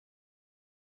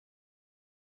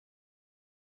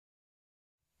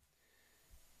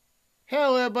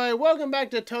Hello everybody, welcome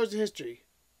back to Toast of History.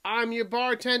 I'm your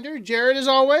bartender, Jared as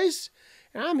always,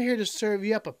 and I'm here to serve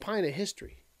you up a pint of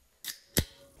history.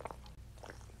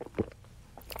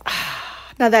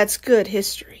 Now that's good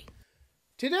history.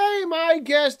 Today my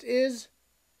guest is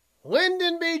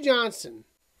Lyndon B. Johnson,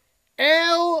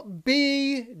 LBJ.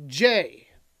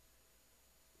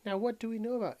 Now what do we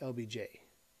know about LBJ?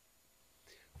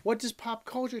 What does pop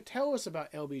culture tell us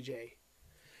about LBJ?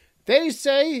 They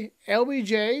say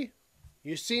LBJ,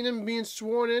 you've seen him being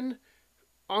sworn in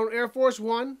on Air Force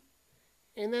One,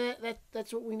 and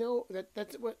that's what we know.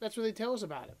 That's what they tell us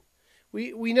about him.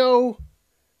 We know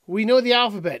the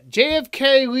alphabet.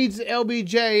 JFK leads the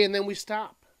LBJ, and then we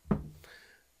stop.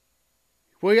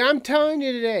 Well, I'm telling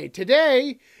you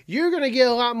today you're going to get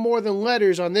a lot more than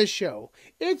letters on this show.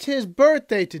 It's his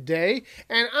birthday today,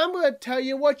 and I'm going to tell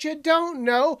you what you don't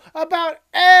know about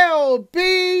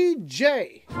LBJ.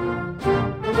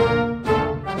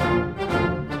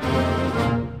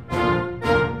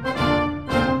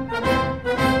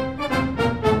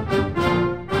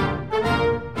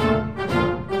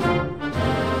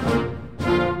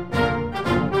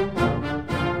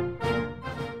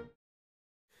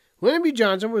 Lyndon B.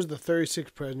 Johnson was the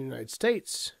 36th President of the United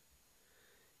States.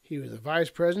 He was the Vice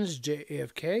President to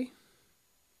JFK.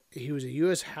 He was a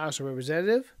U.S. House of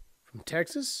Representative from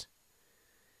Texas.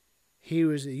 He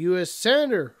was a U.S.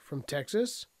 Senator from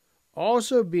Texas,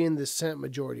 also being the Senate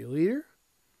Majority Leader,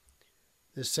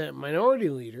 the Senate Minority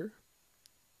Leader,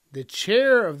 the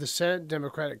Chair of the Senate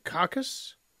Democratic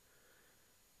Caucus,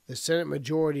 the Senate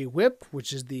Majority Whip,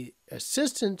 which is the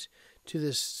assistant to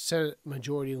the Senate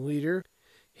Majority Leader.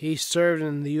 He served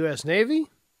in the U.S. Navy.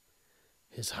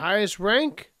 His highest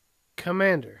rank,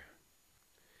 Commander.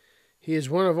 He is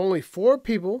one of only 4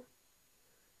 people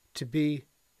to be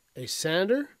a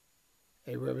senator,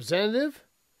 a representative,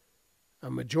 a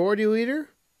majority leader,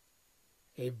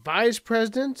 a vice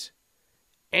president,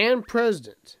 and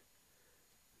president.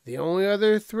 The only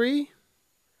other 3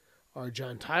 are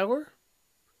John Tyler,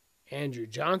 Andrew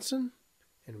Johnson,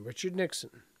 and Richard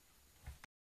Nixon.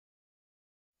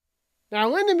 Now,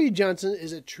 Lyndon B. Johnson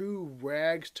is a true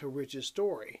rags to riches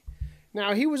story.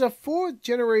 Now, he was a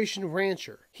 4th-generation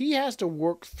rancher. He has to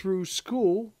work through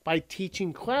school by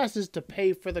teaching classes to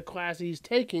pay for the class he's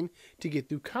taking to get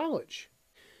through college.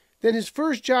 Then his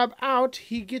first job out,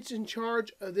 he gets in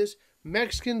charge of this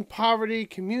Mexican poverty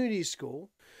community school.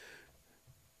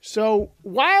 So,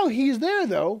 while he's there,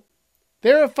 though,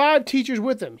 there are 5 teachers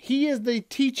with him. He is the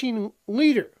teaching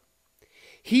leader.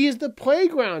 He is the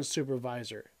playground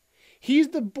supervisor. He's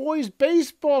the boys'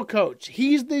 baseball coach.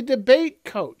 He's the debate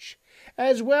coach,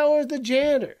 as well as the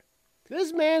janitor.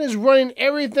 This man is running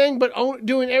everything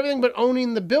doing everything but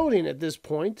owning the building at this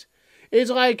point. It's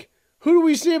like, who do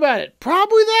we see about it?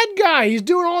 Probably that guy. He's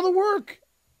doing all the work.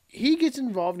 He gets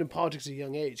involved in politics at a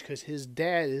young age because his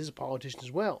dad is a politician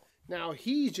as well. Now,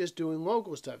 he's just doing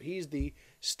local stuff. He's the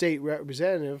state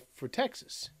representative for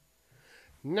Texas.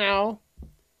 Now,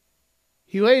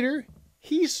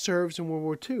 he serves in World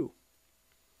War II.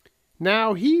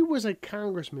 Now, he was a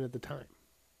congressman at the time.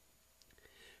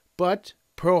 But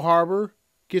Pearl Harbor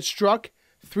gets struck.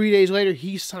 3 days later,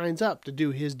 he signs up to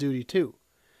do his duty too.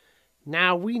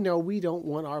 Now, we know we don't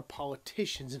want our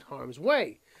politicians in harm's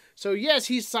way. So, yes,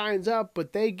 he signs up,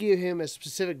 but they give him a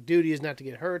specific duty as not to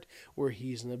get hurt, where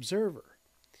he's an observer.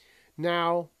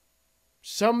 Now,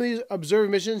 some of these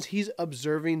observing missions, he's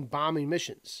observing bombing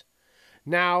missions.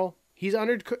 Now, he's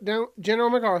under General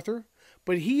MacArthur,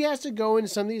 but he has to go into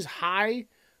some of these high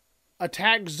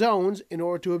attack zones in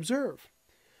order to observe.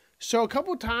 So a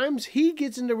couple times he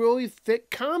gets into really thick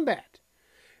combat.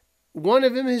 One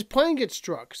of them, his plane gets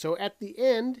struck. So at the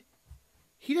end,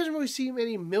 he doesn't really see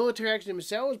any military action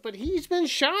himself, but he's been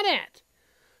shot at.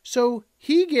 So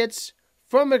he gets,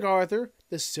 from MacArthur,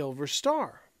 the Silver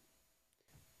Star.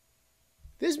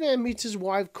 This man meets his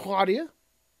wife, Claudia.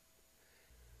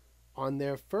 On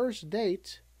their first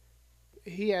date,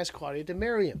 he asked Claudia to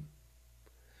marry him.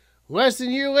 Less than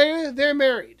a year later, they're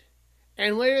married.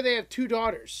 And later they have 2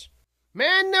 daughters.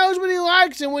 Man knows what he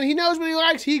likes, and when he knows what he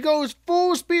likes, he goes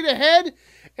full speed ahead,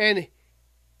 and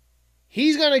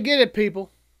he's going to get it,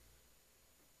 people.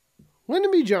 Lyndon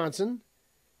B. Johnson,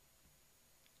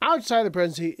 outside the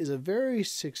presidency, is a very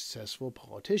successful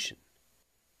politician.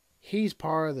 He's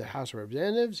part of the House of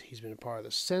Representatives. He's been a part of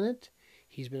the Senate.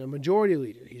 He's been a majority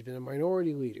leader. He's been a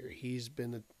minority leader. He's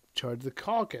been in charge of the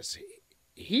caucus.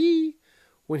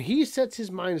 When he sets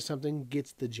his mind to something,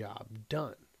 gets the job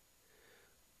done.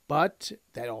 But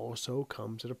that also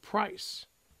comes at a price.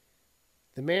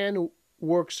 The man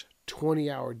works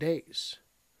 20-hour days.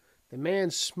 The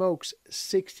man smokes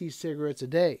 60 cigarettes a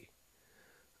day.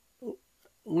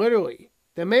 literally,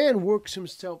 the man works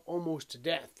himself almost to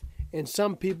death. And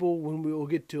some people, when we will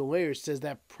get to it later, says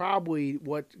that probably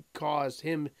what caused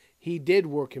him, he did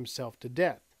work himself to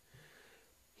death.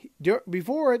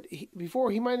 Before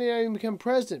he might not even become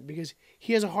president because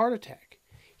he has a heart attack.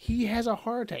 He has a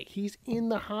heart attack. He's in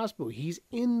the hospital. He's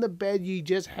in the bed. He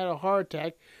just had a heart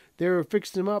attack. They're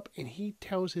fixing him up, and he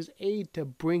tells his aide to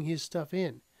bring his stuff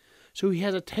in. So he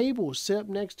has a table set up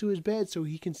next to his bed so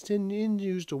he can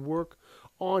continue to work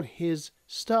on his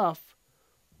stuff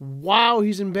while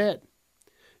he's in bed.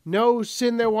 No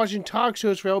sitting there watching talk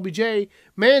shows for LBJ.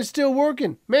 Man's still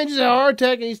working. Man just had a heart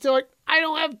attack, and he's still like, I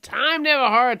don't have time to have a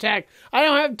heart attack. I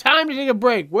don't have time to take a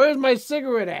break. Where's my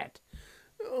cigarette at?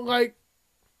 Like,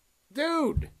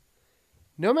 dude,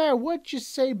 no matter what you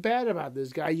say bad about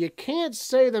this guy, you can't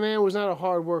say the man was not a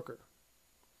hard worker.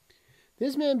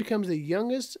 This man becomes the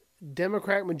youngest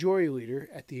Democratic majority leader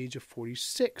at the age of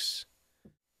 46.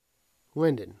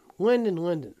 Lyndon.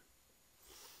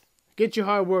 Get your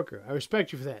hard worker. I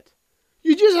respect you for that.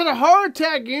 You just had a heart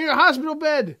attack in your hospital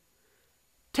bed.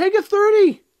 Take a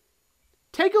 30.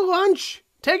 Take a lunch.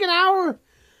 Take an hour.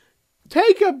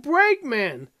 Take a break,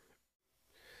 man.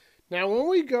 Now, when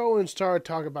we go and start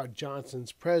talking about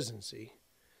Johnson's presidency,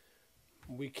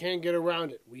 we can't get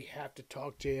around it. We have to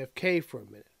talk JFK for a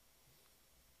minute.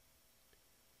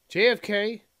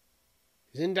 JFK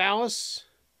is in Dallas.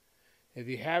 If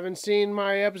you haven't seen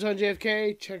my episode on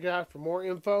JFK, check it out for more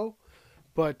info.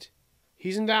 But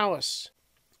he's in Dallas.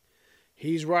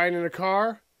 He's riding in a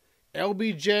car.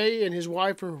 LBJ and his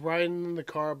wife are riding in the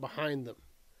car behind them.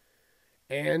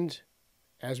 And,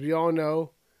 as we all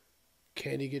know,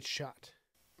 Kennedy gets shot.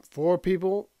 4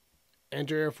 people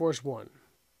enter Air Force One.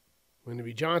 Lyndon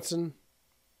B. Johnson,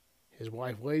 his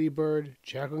wife Lady Bird,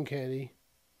 Jacqueline Kennedy,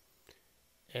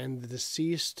 and the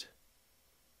deceased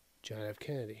John F.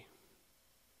 Kennedy.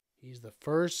 He's the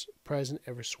first president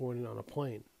ever sworn in on a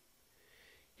plane.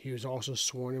 He was also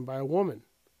sworn in by a woman.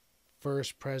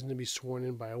 First president to be sworn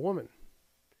in by a woman.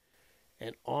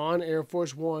 And on Air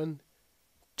Force One,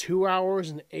 2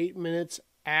 hours and 8 minutes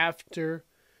after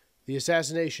the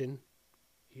assassination,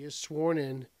 he is sworn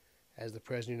in as the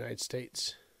President of the United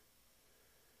States.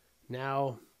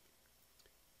 Now,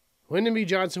 Lyndon B.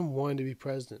 Johnson wanted to be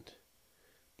president,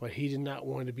 but he did not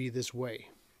want to be this way.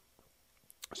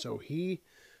 So he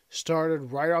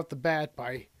started right off the bat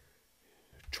by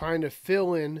trying to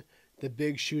fill in the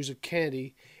big shoes of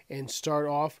Kennedy and start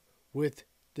off with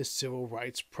the civil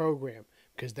rights program,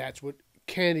 because that's what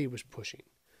Kennedy was pushing.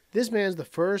 This man's the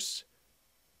first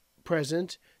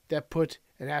president that put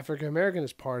an African American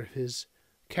as part of his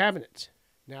cabinet.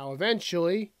 Now,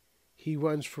 eventually, he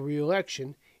runs for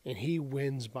re-election, and he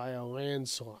wins by a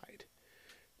landslide.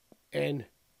 And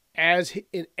as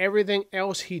in everything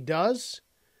else he does,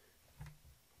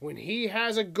 when he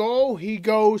has a goal, he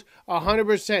goes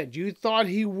 100%. You thought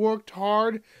he worked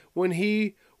hard when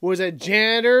he was a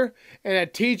janitor and a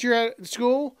teacher at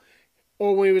school,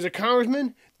 or when he was a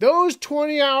congressman? Those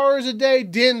 20 hours a day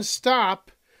didn't stop.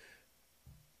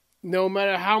 No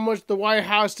matter how much the White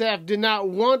House staff did not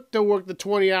want to work the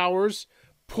 20 hours,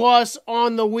 plus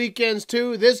on the weekends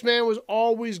too, this man was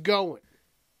always going.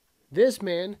 This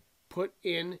man put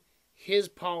in his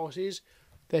policies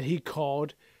that he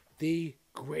called the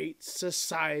Great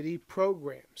Society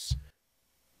programs.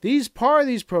 Part of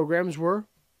these programs were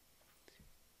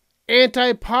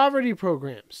anti-poverty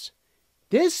programs.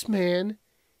 This man,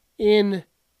 in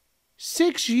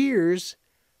 6 years,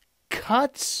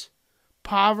 cuts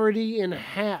poverty in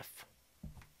half.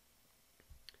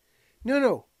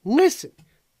 No, listen.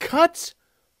 Cuts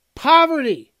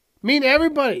poverty. Mean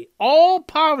everybody. All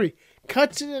poverty.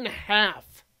 Cuts it in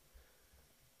half.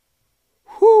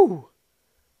 Whew.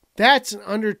 That's an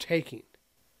undertaking.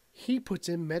 He puts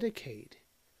in Medicaid,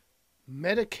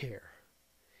 Medicare,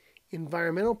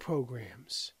 environmental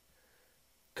programs,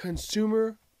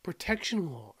 consumer protection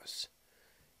laws,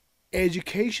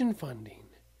 education funding,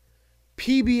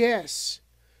 PBS,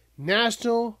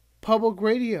 National Public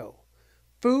Radio,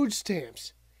 food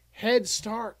stamps, Head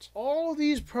Start. All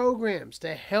these programs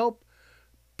to help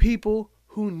people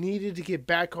who needed to get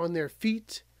back on their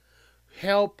feet,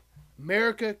 help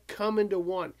America come into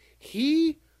one.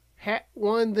 He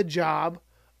won the job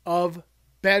of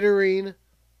bettering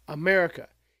America.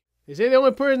 They say the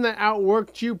only person that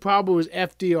outworked you probably was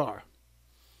FDR.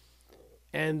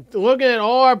 And looking at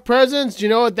all our presidents, you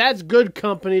know what? That's good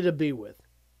company to be with.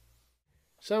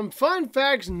 Some fun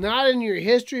facts not in your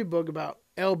history book about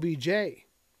LBJ.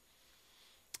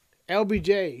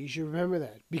 LBJ, you should remember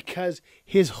that, because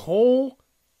his whole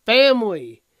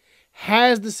family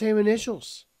has the same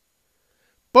initials.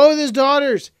 Both his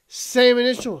daughters, same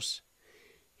initials.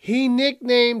 He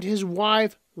nicknamed his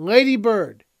wife Lady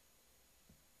Bird.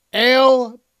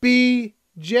 LBJ,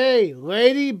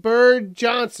 Lady Bird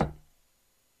Johnson.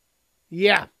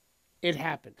 Yeah, it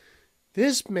happened.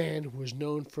 This man was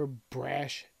known for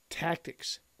brash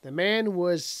tactics. The man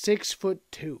was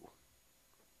 6'2".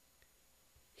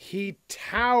 He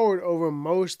towered over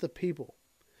most of the people.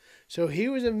 So he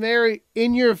was a very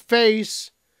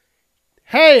in-your-face,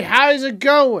 hey, how's it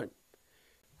going?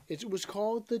 It was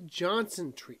called the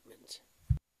Johnson treatment.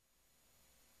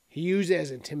 He used it as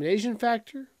an intimidation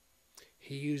factor.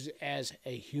 He used it as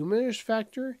a humorous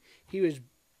factor. He was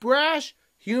brash,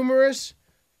 humorous,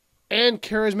 and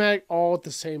charismatic all at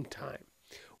the same time.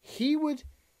 He would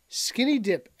skinny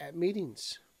dip at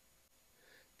meetings.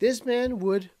 This man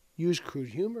would use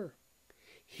crude humor.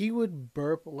 He would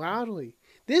burp loudly.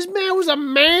 This man was a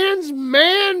man's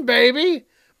man, baby.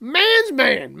 Man's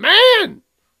man. Man.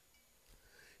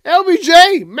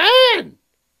 LBJ, man.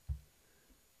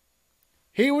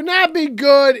 He would not be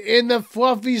good in the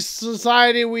fluffy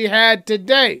society we had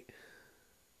today.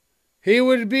 He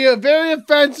would be a very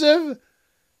offensive,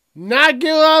 not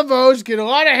get a lot of votes, get a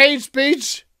lot of hate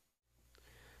speech.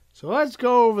 So let's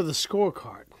go over the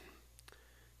scorecard.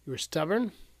 You were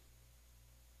stubborn,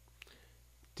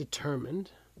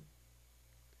 determined,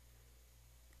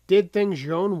 did things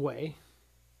your own way,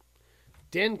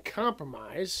 didn't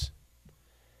compromise,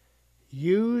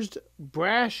 used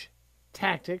brash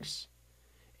tactics,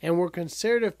 and were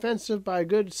considered offensive by a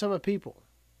good sum of people.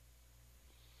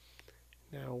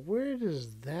 Now, where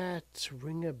does that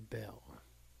ring a bell?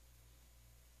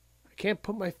 I can't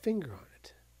put my finger on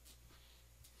it.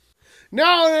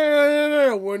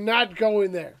 No, we're not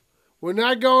going there. We're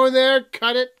not going there.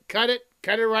 Cut it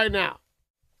right now.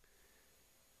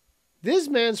 This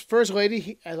man's first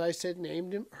lady, as I said,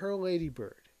 named him her Lady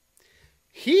Bird.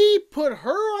 He put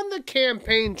her on the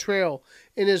campaign trail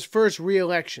in his first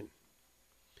re-election.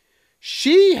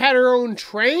 She had her own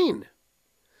train.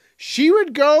 She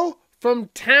would go from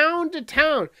town to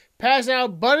town, pass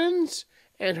out buttons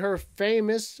and her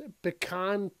famous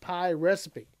pecan pie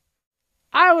recipe.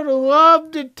 I would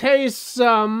love to taste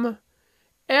some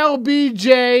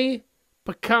LBJ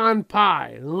pecan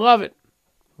pie. Love it.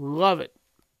 Love it.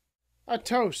 A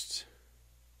toast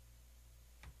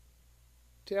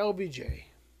to LBJ.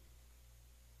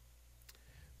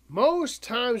 Most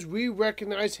times we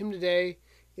recognize him today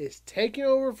is taking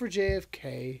over for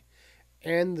JFK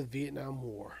and the Vietnam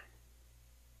War.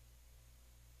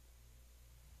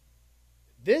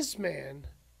 This man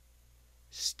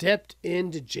stepped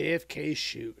into JFK's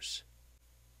shoes.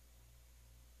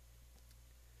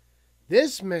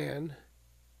 This man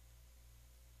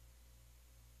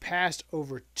passed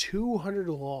over 200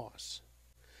 laws,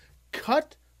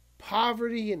 cut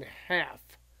poverty in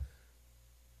half,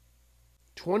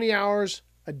 20 hours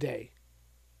a day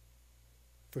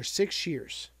for 6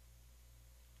 years,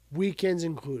 weekends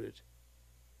included.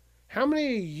 How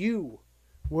many of you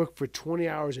work for 20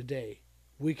 hours a day,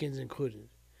 weekends included?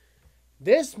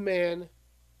 This man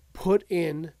put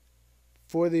in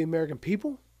for the American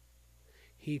people.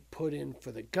 He put in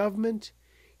for the government.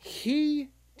 He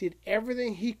did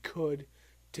everything he could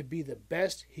to be the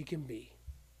best he can be.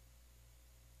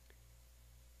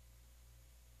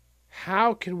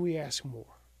 How can we ask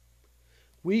more?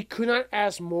 We could not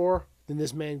ask more than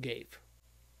this man gave.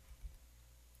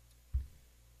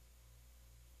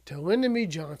 To Lyndon B.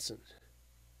 Johnson,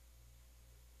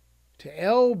 to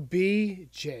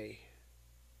LBJ,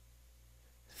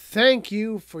 thank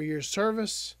you for your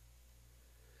service.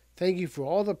 Thank you for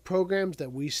all the programs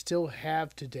that we still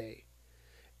have today.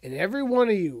 And every one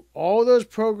of you, all those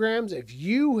programs, if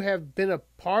you have been a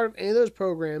part of any of those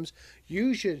programs,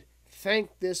 you should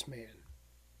thank this man.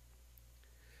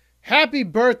 Happy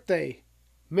birthday,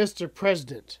 Mr.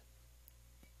 President.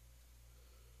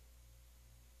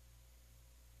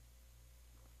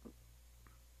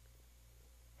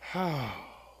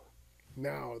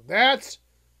 Now that's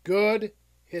good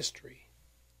history.